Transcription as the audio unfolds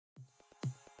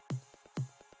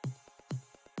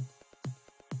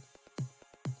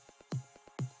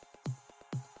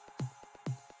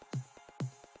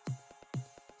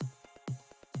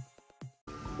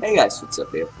Hey guys, what's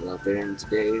up here? And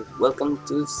today, welcome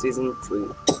to Season 3,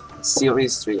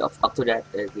 Series 3 of Octodad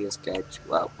Dadliest Catch.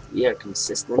 Wow, we are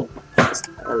consistent.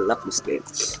 I love this game.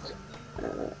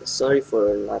 Sorry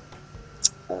for not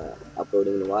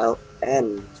uploading in a while,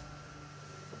 and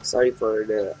sorry for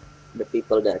the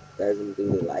people that doesn't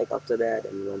really like Octodad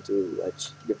and want to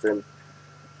watch different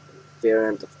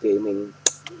variant of gaming.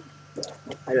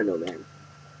 I don't know, man.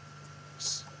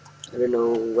 I don't know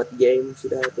what game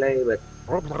should I play, but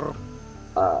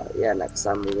yeah, next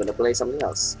time we're gonna play something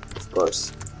else, of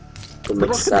course, to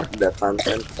mix up the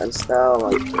content and stuff.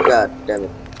 Oh my god damn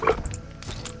it.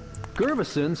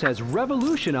 GROCERIES has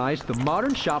revolutionized the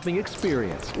modern shopping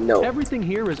experience. No. Everything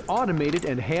here is automated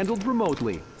and handled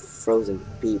remotely. Frozen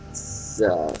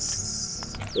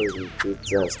pizzas. Frozen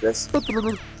pizzas.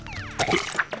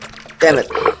 Damn it.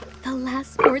 The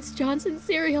last Sports Johnson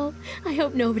cereal. I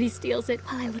hope nobody steals it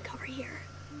while I look over here.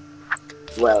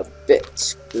 Well,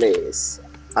 bitch, please.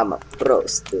 I'm a pro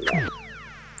stealer.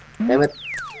 Damn it.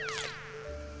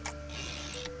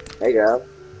 Hey girl.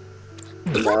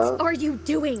 No. What are you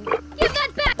doing? Give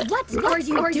that back! What are you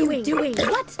doing?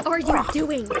 What are you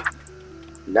doing?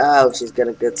 Now she's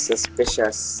gonna get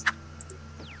suspicious.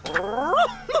 No!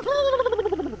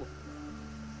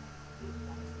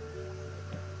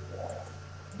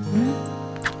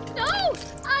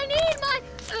 I need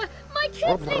my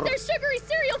kids need their sugary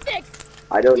cereal fix!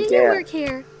 I don't Do you care. work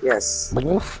here? Yes.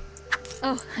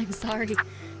 Oh, I'm sorry.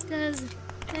 Does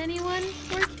anyone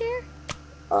work here?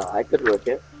 I could work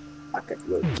it. I could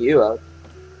work you out.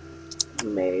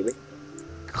 Maybe.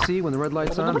 See, when the red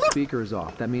light's on, the speaker is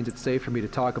off. That means it's safe for me to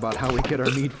talk about how we get our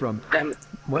meat from... Damn it.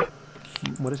 What?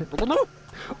 What is it?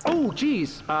 Oh,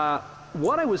 geez.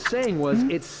 What I was saying was,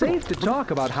 it's safe to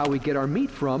talk about how we get our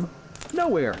meat from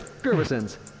nowhere.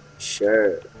 GROCERIES.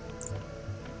 Sure.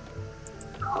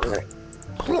 Alright.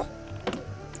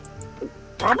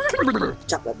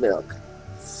 Chocolate milk.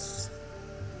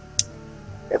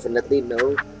 Definitely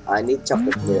no. I need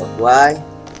chocolate milk. Why?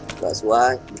 Because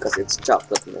why? Because it's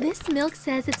chocolate milk. This milk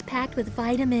says it's packed with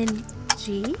vitamin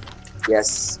G.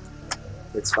 Yes.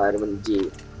 It's vitamin G.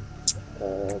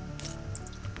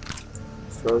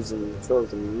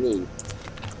 Frozen meat.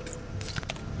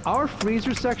 Our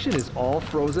freezer section is all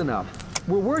frozen up.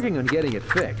 We're working on getting it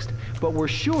fixed, but we're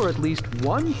sure at least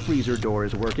one freezer door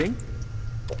is working.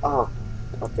 Oh,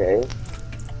 okay.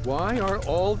 Why are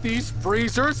all these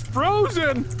freezers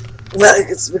frozen? Well,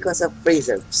 it's because of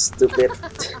freezer, stupid.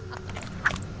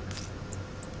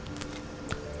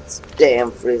 It's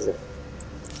damn freezer.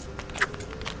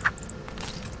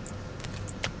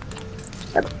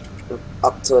 And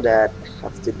up to that,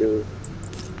 have to do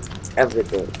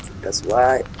everything. Because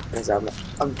why? Because I'm an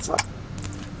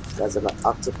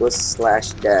octopus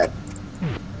slash dad.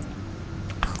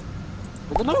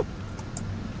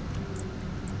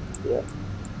 Yeah.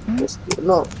 Just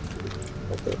no.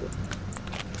 Okay.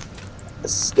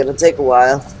 This is gonna take a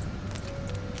while.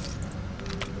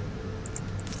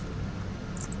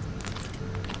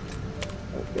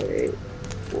 Okay.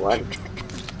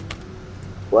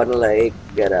 One leg,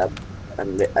 get up,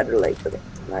 and the other leg. Okay.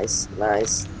 Nice.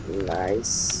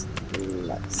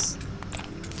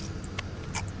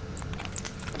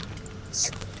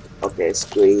 Okay,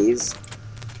 squeeze.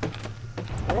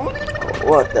 Oh,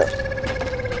 what the?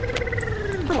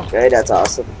 Okay, that's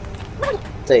awesome.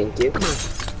 Thank you.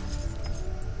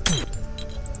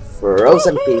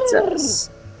 Frozen pizzas.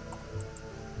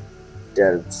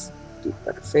 There's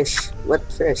deeper fish. What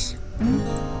fish?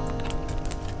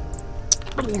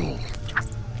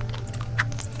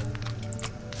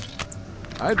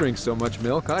 I drink so much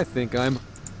milk, I think I'm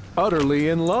utterly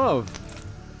in love.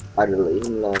 Utterly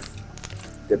in love.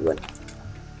 Good one.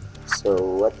 So,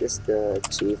 what is the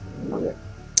achievement? Okay.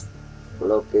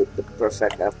 Locate the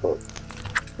perfect apple.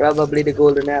 Probably the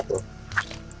golden apple.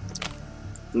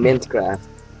 Mint craft.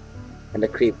 And the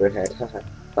creeper head. Haha.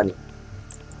 Funny.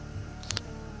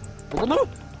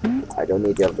 I don't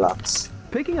need your blocks.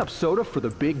 Picking up soda for the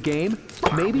big game?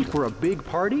 Maybe for a big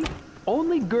party?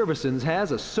 Only GROCERIES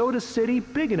has a soda city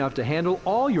big enough to handle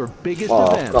all your biggest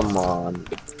events. Oh, come on.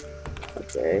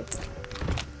 Okay.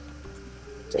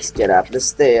 Just get up the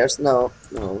stairs. No.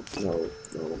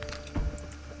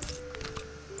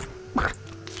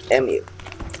 MU.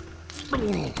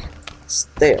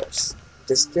 Stairs.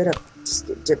 Just get up. Just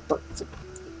get up.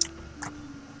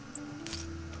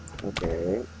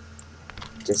 Okay.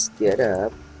 Just get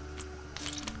up.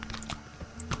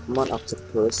 Come on,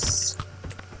 octopus.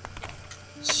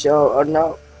 Show or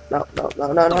no. No.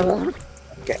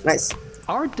 Okay, nice.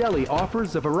 Our deli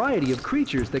offers a variety of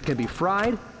creatures that can be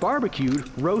fried, barbecued,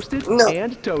 roasted, No.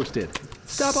 and toasted.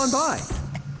 Stop on by.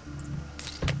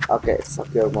 Okay, fuck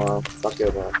your mom. Fuck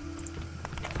your mom.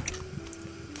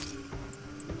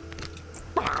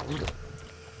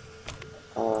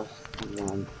 Come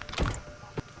on.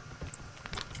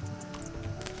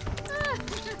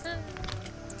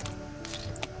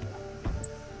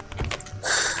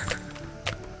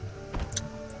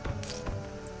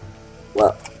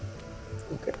 Well,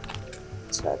 okay.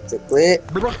 Tactically,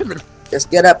 just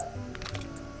get up.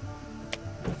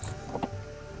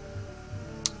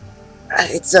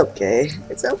 It's okay.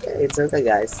 It's okay. It's okay,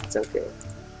 guys. It's okay.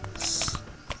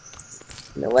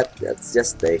 You know what? Let's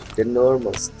just take the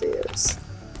normal stairs.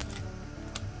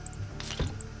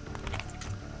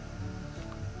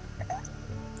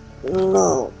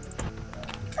 No.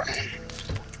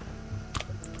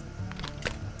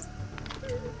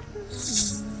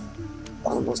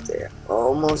 Almost there.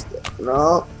 Almost there.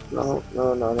 No. No.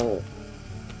 No. No. No.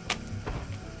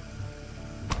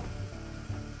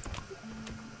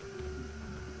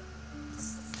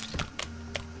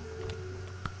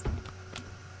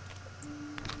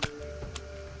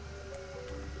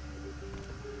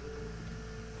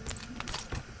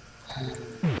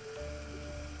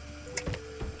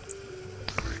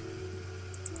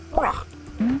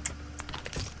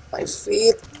 My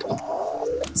feet. Oh,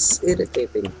 that's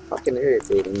irritating. Fucking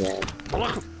irritating, man.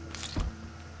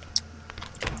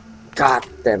 God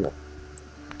damn it.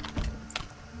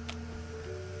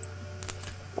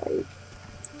 Hey,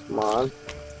 come on.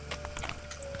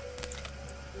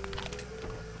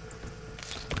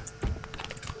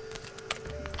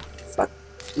 Fuck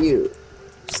you.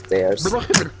 Stairs.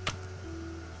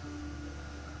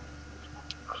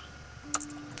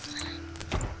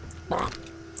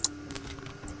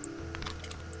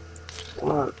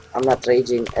 Come on, I'm not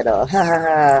raging at all. Ha ha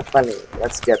ha, funny.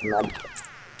 Let's get mad.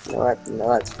 You know what? You know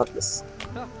what? Fuck this.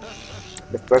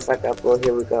 The perfect apple,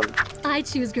 here we come. I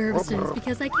choose Gervison's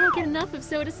because I can't get enough of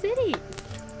Soda City.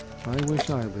 I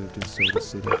wish I lived in Soda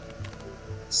City.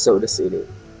 Soda City.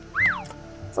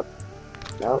 Fuck.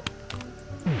 No.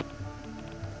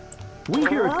 We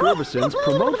here at Gervison's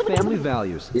promote family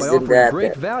values by Isn't offering that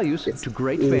great it? values It's to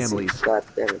great easy. families. God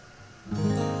damn it.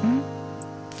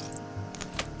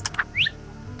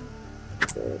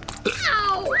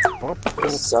 Okay.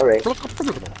 Sorry.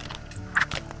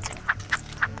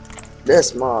 This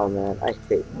small, man. I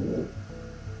hate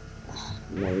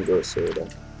mango soda.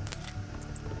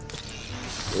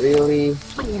 Really?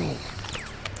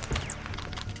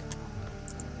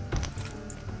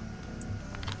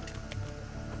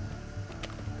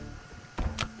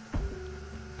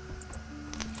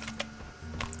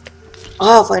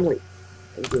 Oh, finally.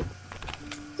 Thank you.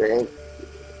 Thank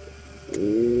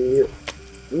you.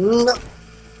 No.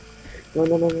 No,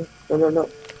 no, no, no, no, no, no.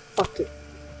 Fuck it.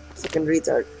 Fucking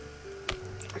retard.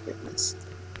 I get this.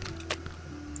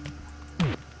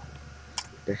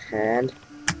 The hand.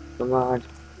 Come on.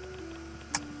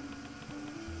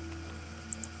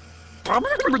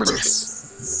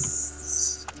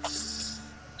 Yes.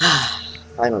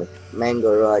 Finally.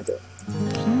 Mango Roger.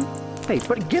 Hey,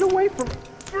 but get away from...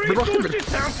 Free sushi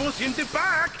samples in the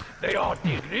back. They are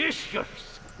delicious.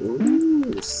 Ooh,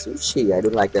 sushi. I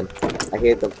don't like them. I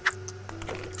hate them.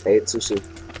 I hate sushi.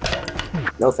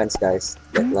 No offense, guys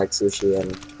that like sushi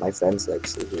and my friends like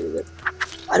sushi, but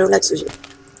I don't like sushi.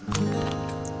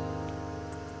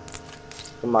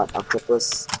 Come on,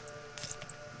 octopus.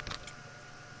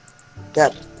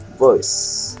 That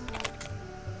voice.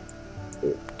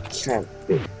 It can't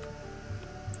be.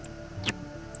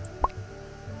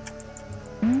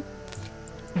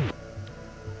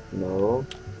 No.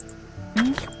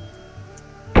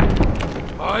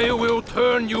 I will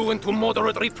turn you into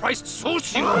moderately priced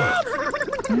sushi rolls.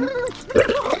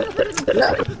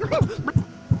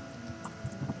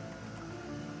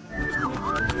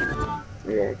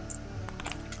 Yeah.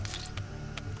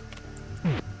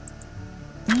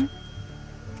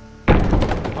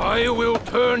 I will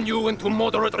turn you into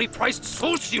moderately priced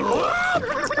sushi rolls.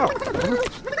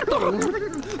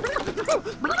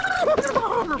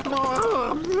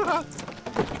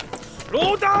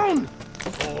 Slow down,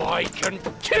 or I can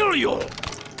kill you.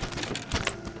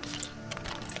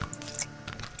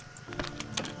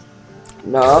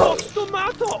 No. What's the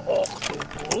matter,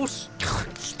 octopus?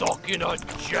 Stuck in a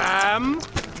jam?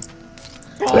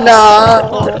 No.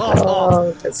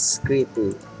 Oh, that's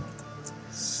creepy.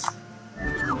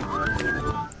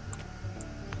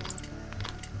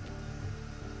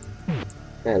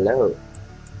 Hello.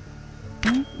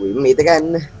 We meet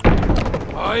again.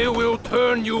 I will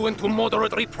turn you into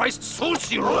moderately priced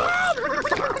sushi rolls.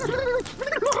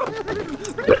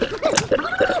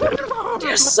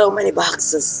 There's so many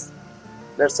boxes.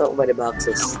 There's so many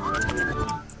boxes.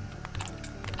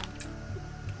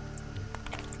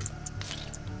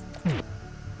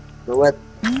 What?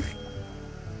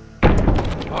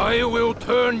 I will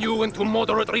turn you into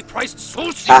moderately priced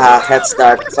sushi. Haha, head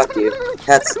start. Fuck you.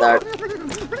 Head start.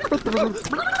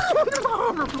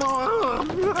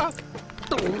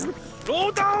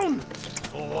 Slow down,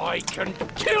 so I can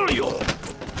kill you.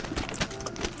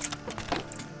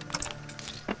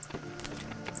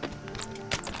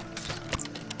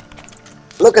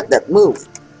 Look at that move.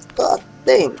 God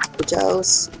dang,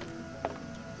 Joes.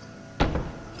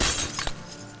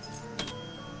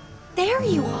 There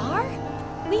you are.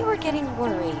 We were getting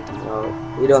worried.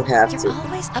 No, you don't have You're to.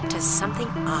 always up to something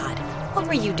odd. What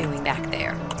were you doing back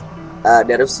there?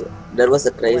 There was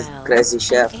a Well, crazy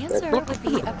chef. an answer would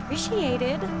be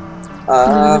appreciated.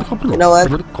 You know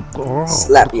what?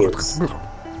 Slap you.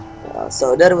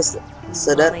 So that was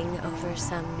Mulling over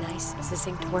some nice,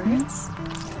 succinct words.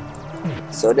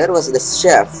 the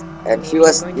chef, and he Maybe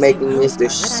was you're going to say, making well, me do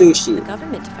Scarlet, I asked the sushi,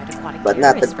 government to fight aquatic but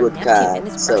not the terrorists from good Neptune in kind.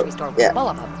 this So grocery store with yeah, a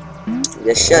bullet hole.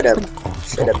 just shut up,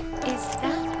 shut up. Is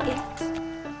that it?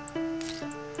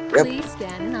 Yep. Please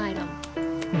scan an item.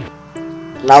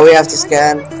 Now we have to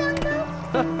scan.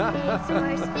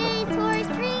 Space horse,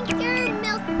 drink your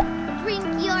milk, drink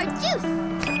your juice.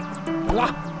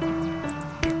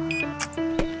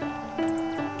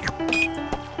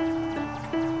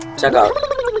 Check out.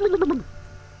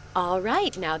 All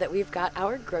right, now that we've got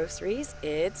our groceries,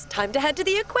 it's time to head to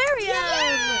the aquarium.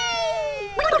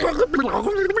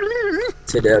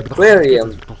 To the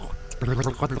aquarium.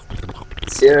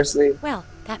 Seriously? Well,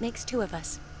 that makes two of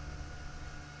us.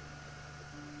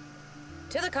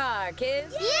 To the car,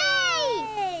 kids.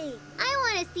 Yay! I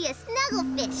want to see a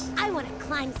snugglefish. I want to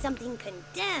climb something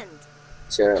condemned.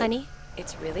 Sure. Honey,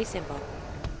 it's really simple.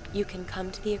 You can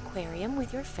come to the aquarium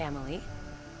with your family,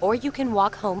 or you can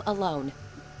walk home alone.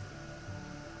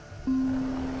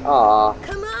 Aw,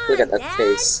 Come on, look at that Dad.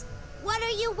 face. What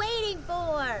are you waiting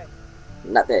for?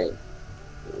 Nothing.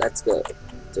 Let's go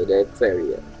to the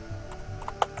aquarium.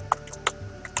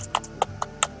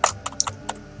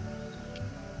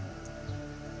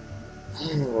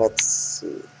 Let's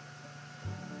see.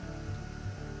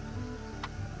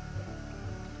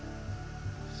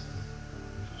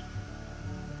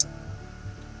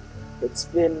 It's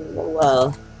been a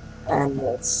while, and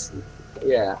let's see.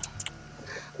 Yeah,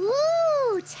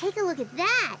 Ooh, take a look at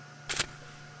that.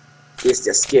 he's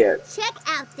just scared. Check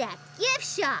out that gift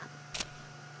shop.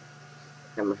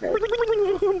 Hammerhead.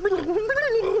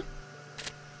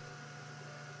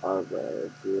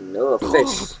 Alright, you know a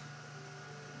fish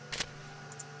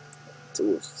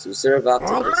to serve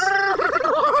after this.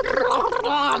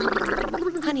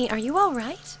 Honey, are you all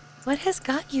right? What has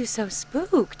got you so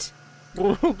spooked?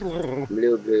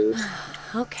 Blue blues.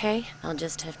 Okay, I'll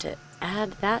just have to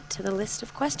add that to the list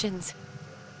of questions.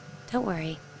 Don't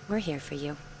worry, we're here for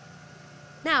you.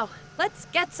 Now, let's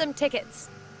get some tickets.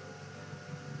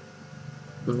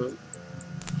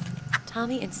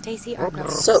 Tommy and Stacy are going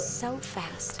so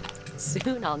fast.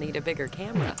 Soon I'll need a bigger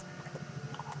camera.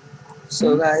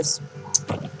 So guys,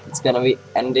 it's gonna be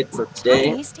ended for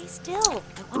today. Tommy, stay still.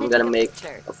 I I'm want to gonna take a make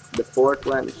picture. the fourth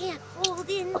one, Can't hold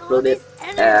in all upload it, this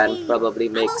and energy. probably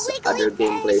make I'm a some wiggly other fish.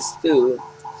 gameplays too.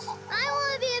 I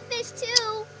want to be a fish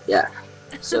too. Yeah.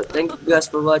 So thank you guys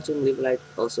for watching. Leave a like,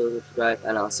 also subscribe,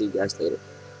 and I'll see you guys later.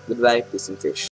 Goodbye, peace and fish.